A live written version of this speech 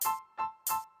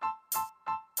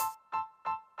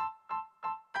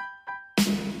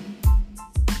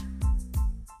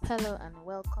Hello and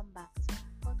welcome back to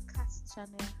our podcast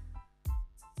channel.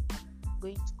 I'm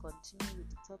going to continue with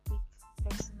the topic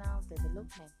personal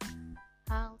development,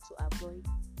 how to avoid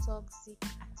toxic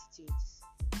attitudes.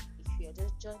 If you're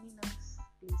just joining us,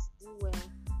 please do well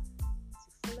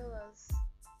to follow us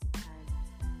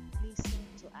and listen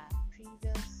to our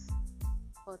previous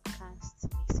podcast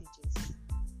messages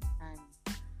and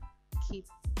keep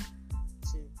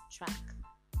to track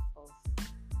of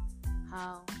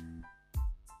how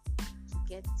to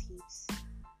get tips,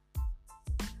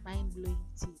 mind-blowing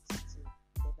tips to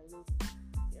develop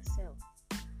yourself.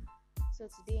 So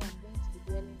today I'm going to be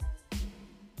dwelling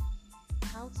on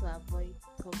how to avoid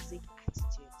toxic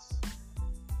attitudes.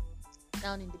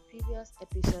 Now in the previous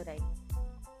episode I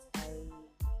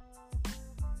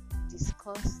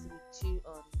discussed with you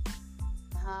on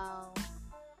how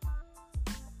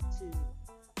to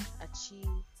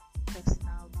achieve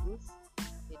personal growth,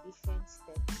 the different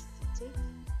steps to take.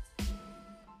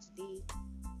 Today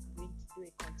I'm going to do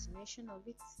a continuation of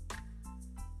it,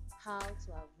 how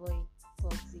to avoid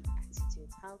toxic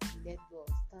attitudes, how to let go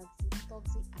of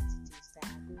toxic attitudes that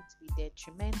are going to be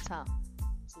detrimental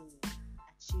to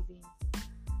achieving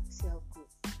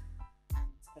self-growth and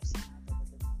personal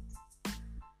development.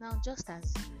 Now, just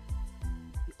as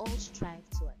you all strive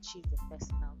to achieve your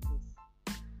personal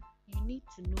growth, you need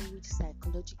to know which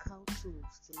psychological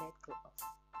tools to let go of.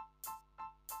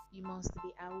 You must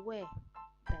be aware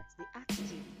that the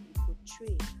attitude you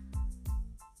portray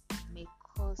may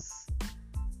cause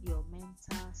your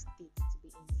mental state to be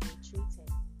infiltrated.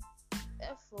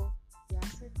 Therefore, there are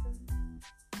certain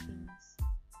things,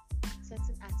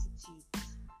 certain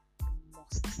attitudes you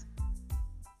must,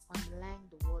 underline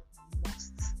the word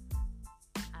must,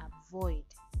 avoid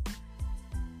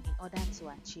in order to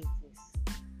achieve this.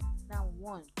 Now,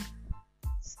 1,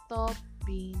 stop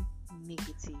being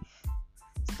negative.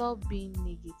 Stop being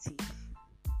negative.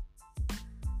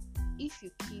 If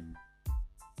you keep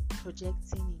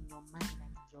projecting in your mind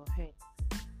and in your head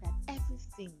that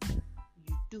everything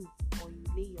you do or you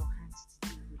lay your hands to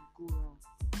do will go wrong,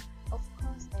 of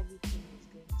course everything is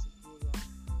going to go wrong.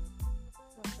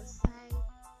 Prophesy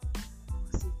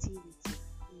positivity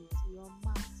with your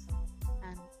mouth,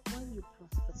 and when you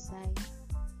prophesy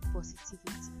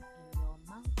positivity in your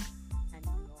mouth and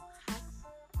in your heart,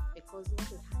 because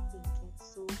what a heart thinketh,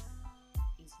 so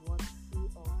is what he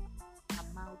or her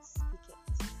mouth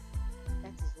speaketh.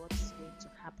 That is what is going to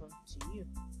happen to you.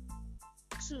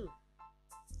 2,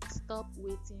 stop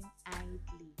waiting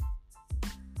idly.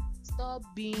 Stop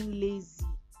being lazy.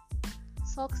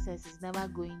 Success is never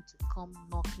going to come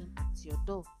knocking at your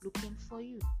door looking for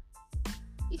you.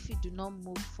 If you do not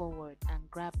move forward and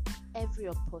grab every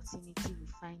opportunity you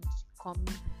find coming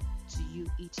to you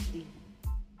each day,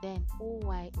 then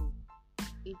OYO,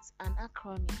 it's an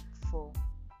acronym for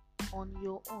on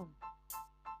your own.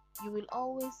 You will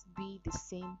always be the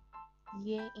same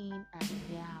year in and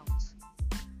year out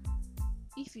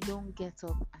if you don't get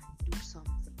up and do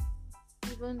something.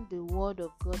 Even the word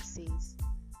of God says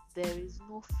there is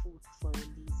no food for a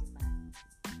lazy man.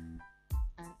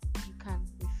 And you can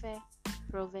refer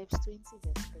Proverbs 20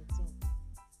 verse 13,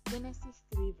 Genesis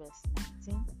 3 verse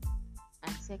 19,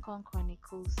 and 2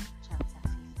 Chronicles chapter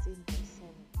 15 verse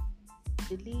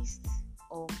 7. The list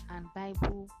and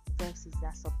Bible verses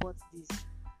that support this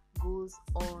goes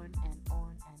on and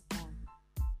on and on.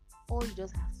 All you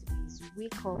just have to do is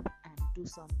wake up and do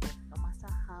something, no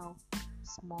matter how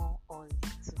small or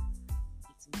little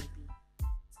it may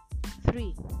be.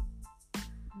 3,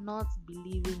 not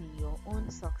believing in your own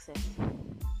success.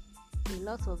 A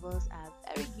lot of us are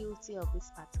very guilty of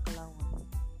this particular one.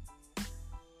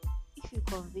 If you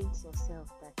convince yourself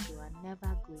that you are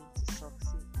never going to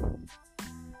succeed,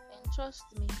 then trust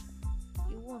me,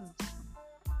 you won't.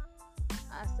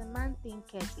 As a man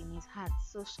thinketh in his heart,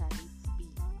 so shall it be.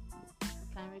 You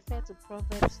can refer to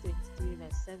Proverbs 23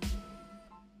 verse 7.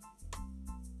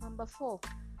 Number 4,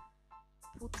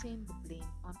 putting the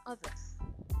blame on others.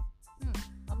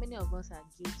 How many of us are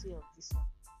guilty of this one?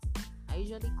 I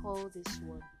usually call this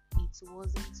one "it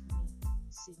wasn't me"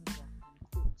 syndrome in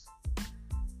quotes.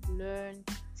 Learn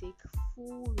to take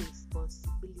full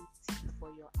responsibility for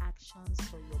your actions,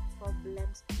 for your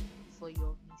problems, for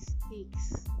your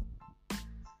mistakes.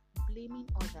 Blaming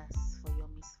others for your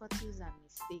misfortunes and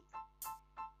mistakes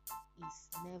is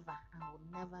never and will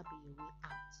never be a way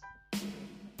out.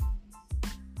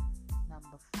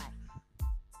 Number 5,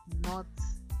 not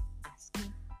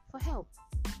asking for help.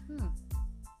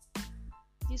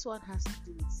 This one has to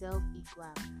do with self-ego and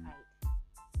pride.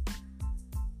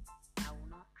 I will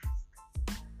not ask.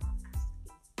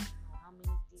 How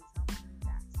many this, how many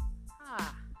that.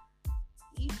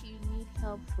 If you need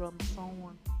help from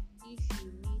someone, if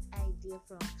you need idea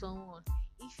from someone,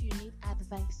 if you need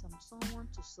advice from someone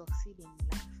to succeed in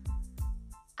life,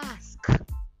 ask.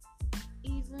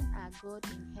 Even our God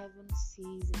in heaven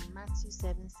says in Matthew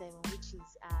 7:7, which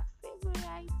is our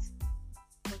favorite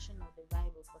portion of the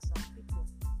Bible for some people,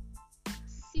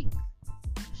 seek,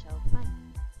 you shall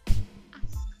find.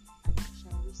 Ask, and you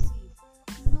shall receive.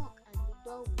 Knock, and the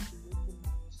door will be opened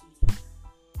to you.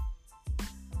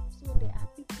 So there are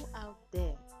people out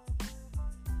there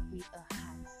with a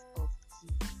heart of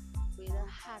giving, with a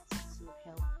heart to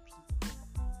help people.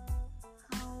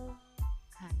 How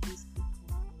can these people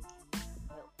know you need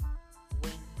help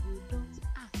when you don't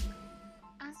ask?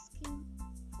 Asking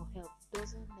for help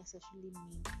doesn't necessarily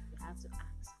mean you have to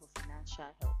ask for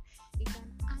financial help. You can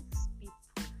ask people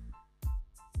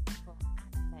for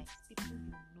advice, people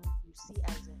you see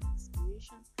as an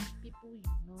inspiration, people you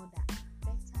know that are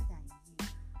better than you.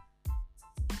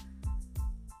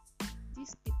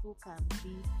 These people can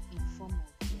be in form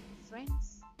of your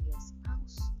friends, your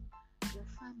spouse, your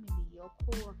family, your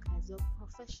co-workers, your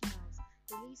professionals.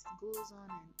 The list goes on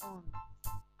and on.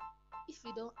 If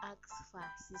you don't ask for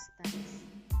assistance,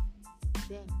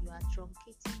 then you are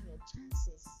truncating your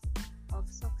chances of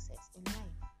success in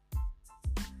life.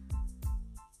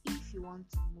 If you want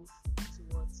to move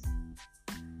towards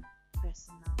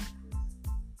personal growth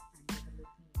and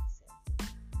developing yourself,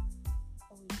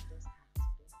 all you just have to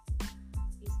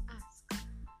do is ask.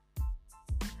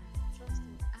 And trust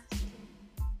me, asking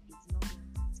is not going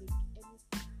to take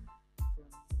anything from you.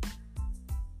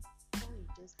 All you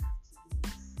just have to do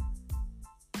is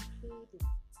play the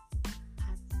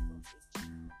part of a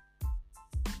child,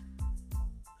 or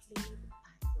play the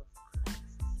part of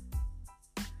Christ,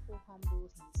 who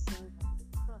humbled himself on the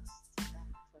cross